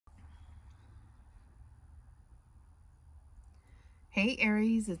Hey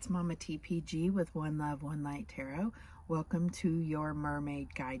Aries, it's Mama TPG with One Love, One Light Tarot. Welcome to your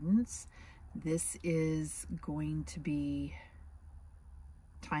mermaid guidance. This is going to be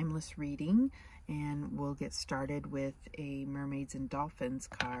timeless reading, and we'll get started with a Mermaids and Dolphins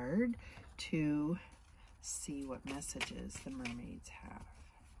card to see what messages the mermaids have.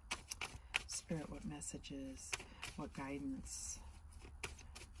 Spirit, what messages, what guidance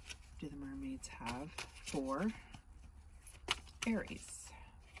do the mermaids have for Aries?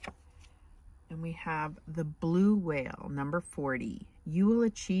 And we have the blue whale, number 40. You will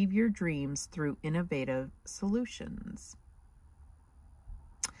achieve your dreams through innovative solutions.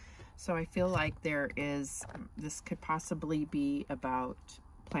 So I feel like this could possibly be about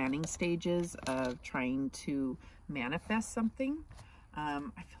planning stages of trying to manifest something. I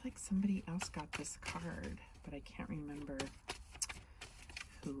feel like somebody else got this card, but I can't remember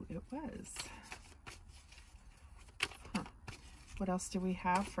who it was. What else do we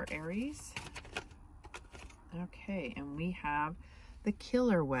have for Aries? Okay, and we have the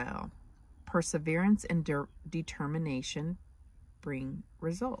killer whale. Perseverance and determination bring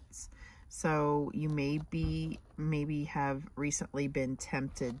results. So you maybe have recently been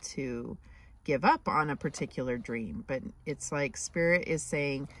tempted to give up on a particular dream, but it's like Spirit is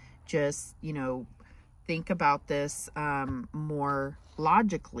saying, just, think about this more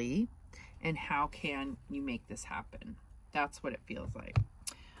logically, and how can you make this happen? That's what it feels like.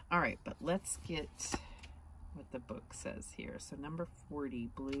 All right, but let's get what the book says here. So number 40,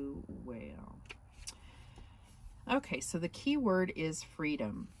 blue whale. Okay, so the key word is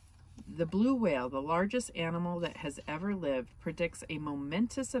freedom. The blue whale, the largest animal that has ever lived, predicts a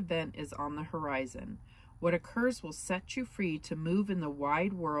momentous event is on the horizon. What occurs will set you free to move in the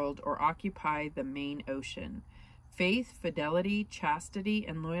wide world or occupy the main ocean. Faith, fidelity, chastity,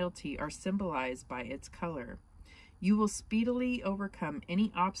 and loyalty are symbolized by its color. You will speedily overcome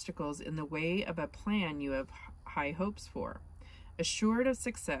any obstacles in the way of a plan you have high hopes for. Assured of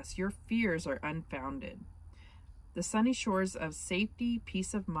success, your fears are unfounded. The sunny shores of safety,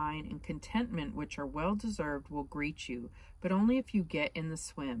 peace of mind, and contentment, which are well-deserved, will greet you, but only if you get in the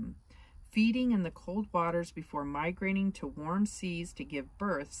swim. Feeding in the cold waters before migrating to warm seas to give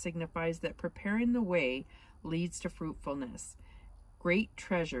birth signifies that preparing the way leads to fruitfulness. Great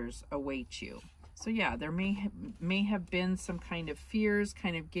treasures await you. So yeah, there may have been some kind of fears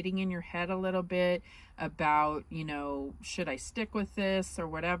kind of getting in your head a little bit about, should I stick with this or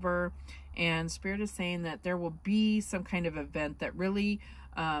whatever? And Spirit is saying that there will be some kind of event that really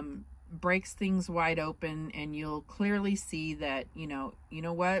breaks things wide open, and you'll clearly see that, you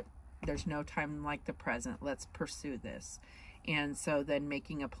know what? There's no time like the present. Let's pursue this. And so then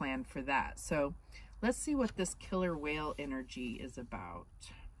making a plan for that. So let's see what this killer whale energy is about.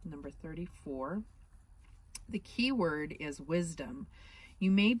 Number 34. The key word is wisdom.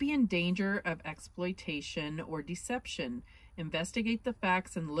 You may be in danger of exploitation or deception. Investigate the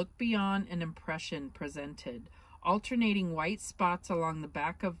facts and look beyond an impression presented. Alternating white spots along the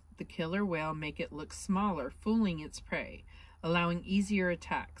back of the killer whale make it look smaller, fooling its prey, allowing easier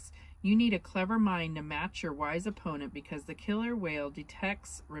attacks. You need a clever mind to match your wise opponent, because the killer whale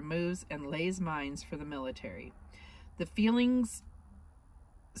detects, removes, and lays mines for the military. The feelings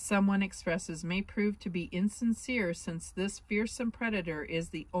someone expresses may prove to be insincere, since this fearsome predator is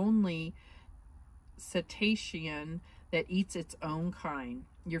the only cetacean that eats its own kind.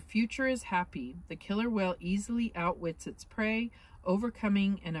 Your future is happy. The killer whale easily outwits its prey,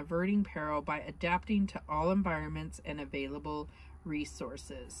 overcoming and averting peril by adapting to all environments and available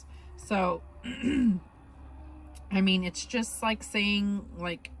resources. So, I mean, it's just like saying,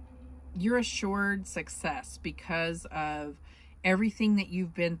 you're assured success because of everything that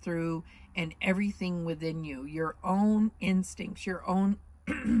you've been through and everything within you. Your own instincts, your own,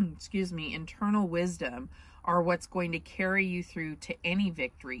 internal wisdom are what's going to carry you through to any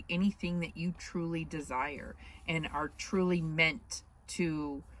victory, anything that you truly desire and are truly meant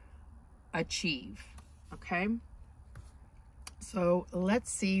to achieve. Okay? So let's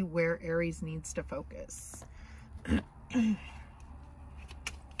see where Aries needs to focus.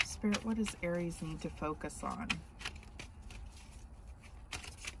 Spirit, what does Aries need to focus on?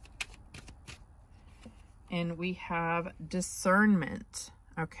 And we have discernment,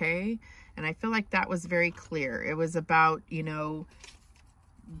 okay? And I feel like that was very clear. It was about,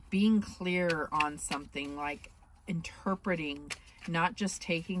 being clear on something, like interpreting, not just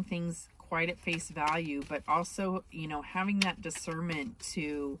taking things quite at face value, but also, having that discernment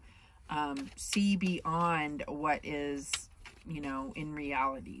to see beyond what is, in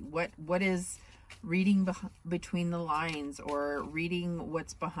reality. What is reading between the lines, or reading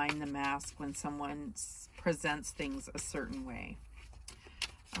what's behind the mask when someone presents things a certain way.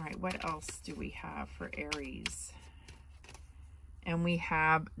 All right, what else do we have for Aries? And we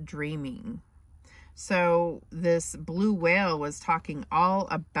have dreaming. So this blue whale was talking all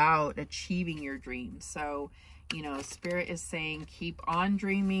about achieving your dreams. So, you know, Spirit is saying keep on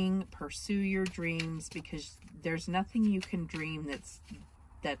dreaming, pursue your dreams, because there's nothing you can dream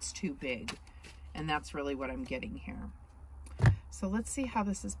that's too big. And that's really what I'm getting here. So let's see how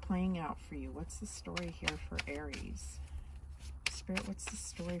this is playing out for you. What's the story here for Aries? Spirit, what's the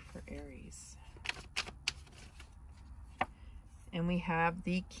story for Aries? And we have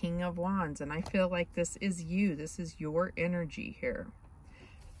the King of Wands. And I feel like this is you. This is your energy here.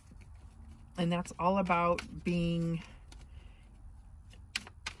 And that's all about being,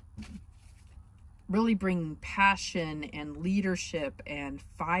 really bringing passion and leadership and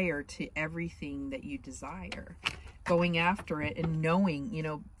fire to everything that you desire. Going after it and knowing, you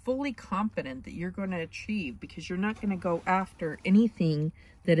know, fully confident that you're going to achieve, because you're not going to go after anything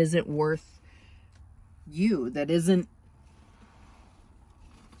that isn't worth you, that isn't,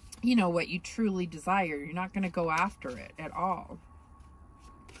 you know, what you truly desire. You're not going to go after it at all.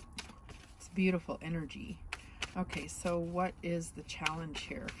 It's beautiful energy. Okay, so what is the challenge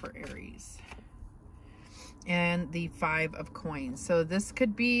here for Aries? And the 5 of Coins. So this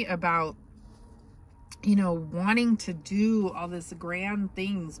could be about, you know, wanting to do all this grand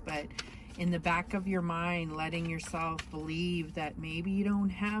things, but in the back of your mind, letting yourself believe that maybe you don't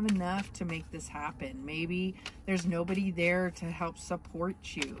have enough to make this happen. Maybe there's nobody there to help support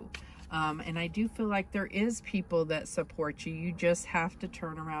you. And I do feel like there is people that support you. You just have to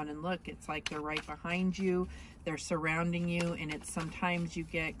turn around and look. It's like they're right behind you. They're surrounding you. And it's sometimes you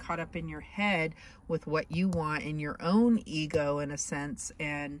get caught up in your head with what you want in your own ego, in a sense,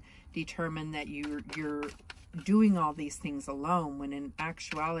 and determine that you're doing all these things alone, when in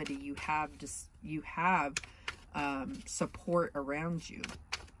actuality you have support around you.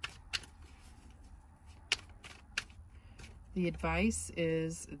 The advice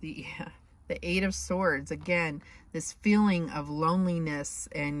is the 8 of Swords. Again, this feeling of loneliness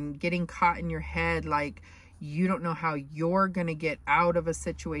and getting caught in your head, like you don't know how you're going to get out of a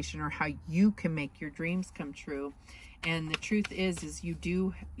situation or how you can make your dreams come true. And the truth is you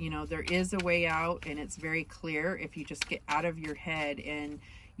do, you know, there is a way out, and it's very clear if you just get out of your head and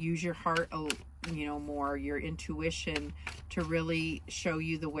use your heart, you know, more, your intuition to really show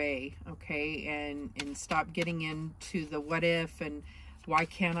you the way, okay? And stop getting into the what if and why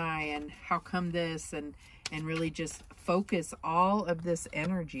can't I and how come this, and really just focus all of this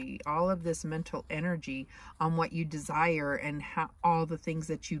energy, all of this mental energy on what you desire and how all the things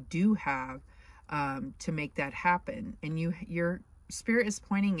that you do have to make that happen. And your Spirit is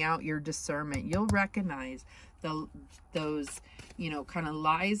pointing out your discernment. You'll recognize those, you know, kind of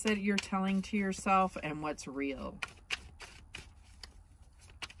lies that you're telling to yourself and what's real.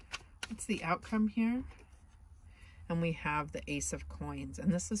 What's the outcome here? And we have the Ace of Coins.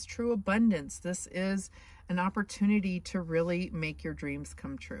 And this is true abundance. This is an opportunity to really make your dreams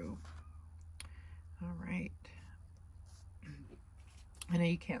come true. All right. I know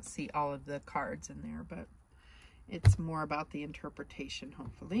you can't see all of the cards in there, but it's more about the interpretation,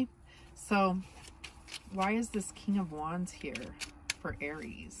 hopefully. So, why is this King of Wands here for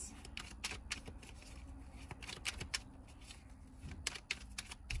Aries?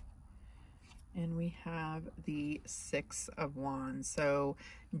 And we have the 6 of Wands. So,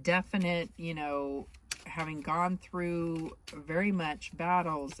 definite, you know, having gone through very much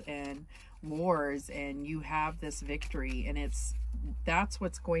battles and wars, and you have this victory, and that's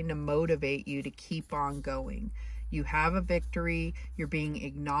what's going to motivate you to keep on going. You have a victory. You're being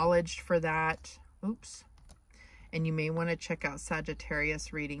acknowledged for that. Oops. And you may want to check out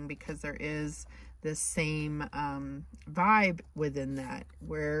Sagittarius reading, because there is this same vibe within that,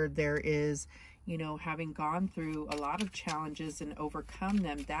 where there is, you know, having gone through a lot of challenges and overcome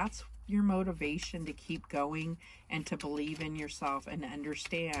them. That's your motivation to keep going and to believe in yourself and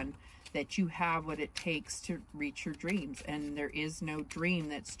understand that you have what it takes to reach your dreams. And there is no dream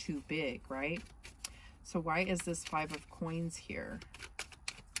that's too big, right? So why is this 5 of Coins here?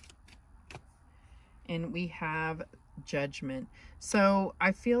 And we have Judgment. So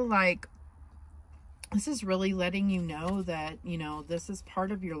I feel like this is really letting you know that, you know, this is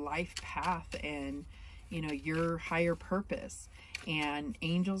part of your life path and, you know, your higher purpose. And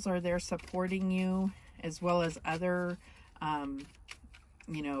angels are there supporting you, as well as other,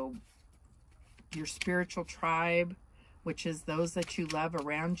 you know, your spiritual tribe, which is those that you love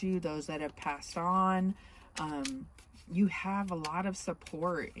around you, those that have passed on. You have a lot of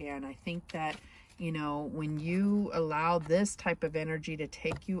support. And I think that, you know, when you allow this type of energy to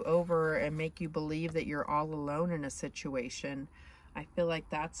take you over and make you believe that you're all alone in a situation, I feel like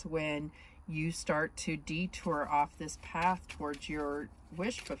that's when you start to detour off this path towards your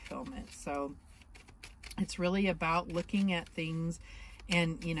wish fulfillment. So it's really about looking at things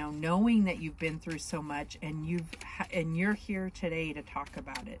and, you know, knowing that you've been through so much and you're here today to talk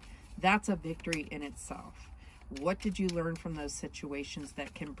about it. That's a victory in itself. What did you learn from those situations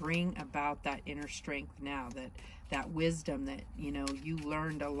that can bring about that inner strength now, that wisdom that, you know, you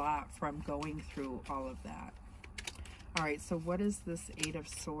learned a lot from going through all of that? All right, so what is this Eight of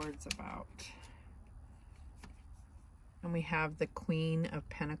Swords about? And we have the Queen of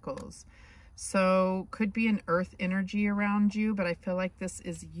Pentacles. So could be an earth energy around you, but I feel like this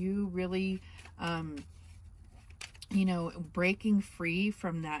is you really, you know, breaking free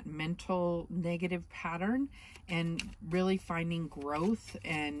from that mental negative pattern and really finding growth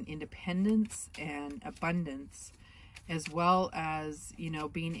and independence and abundance, as well as, you know,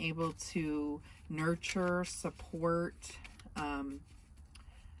 being able to nurture, support,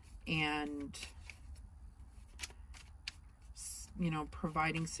 and, you know,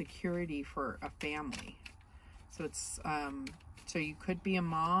 providing security for a family. So it's, so you could be a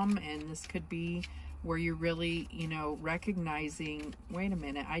mom, and this could be where you're really, you know, recognizing, wait a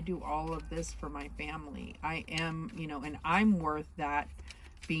minute, I do all of this for my family. I am, you know, and I'm worth that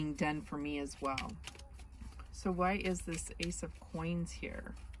being done for me as well. So why is this Ace of Coins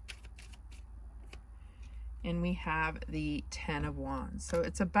here? And we have the Ten of Wands. So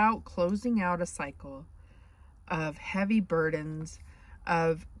it's about closing out a cycle of heavy burdens,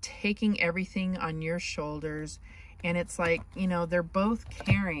 of taking everything on your shoulders. And it's like, you know, they're both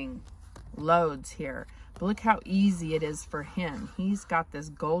carrying loads here. But look how easy it is for him. He's got this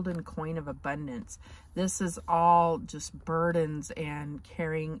golden coin of abundance. This is all just burdens and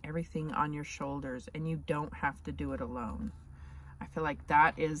carrying everything on your shoulders, and you don't have to do it alone. I feel like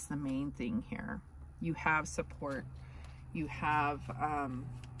that is the main thing here. You have support. You have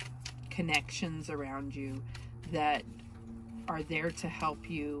connections around you that are there to help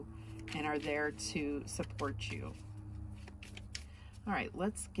you and are there to support you. All right,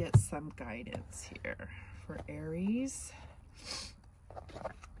 let's get some guidance here for Aries.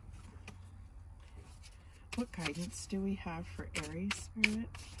 What guidance do we have for Aries, Spirit?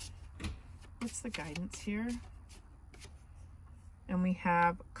 What's the guidance here? And we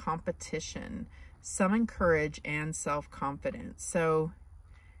have competition, summon courage, and self-confidence. So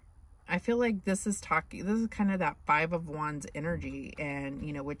I feel like this is kind of that Five of Wands energy, and,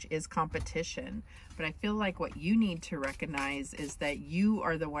 you know, which is competition. But I feel like what you need to recognize is that you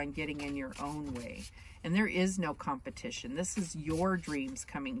are the one getting in your own way, and there is no competition. This is your dreams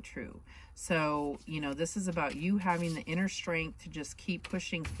coming true. So, you know, this is about you having the inner strength to just keep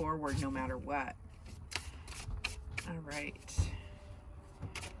pushing forward no matter what. All right.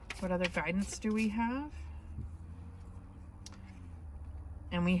 What other guidance do we have?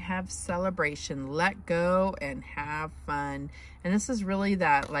 And we have celebration, let go and have fun. And this is really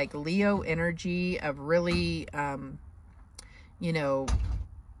that like Leo energy of really, you know,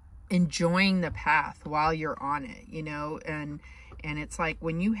 enjoying the path while you're on it, you know, and it's like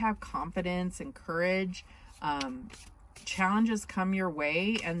when you have confidence and courage, challenges come your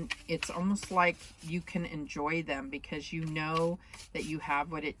way, and it's almost like you can enjoy them because you know that you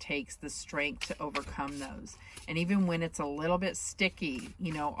have what it takes, the strength to overcome those. And even when it's a little bit sticky,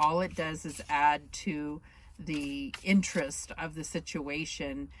 you know, all it does is add to the interest of the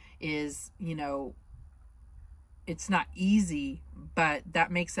situation. Is, you know, it's not easy, but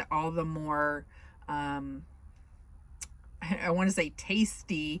that makes it all the more I want to say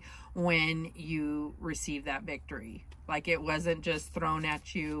tasty when you receive that victory. Like, it wasn't just thrown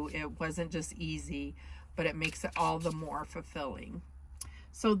at you, it wasn't just easy, but it makes it all the more fulfilling.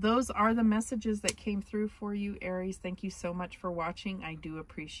 So those are the messages that came through for you, Aries. Thank you so much for watching. I do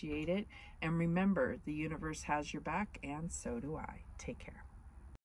appreciate it. And remember, the universe has your back, and so do I. Take care.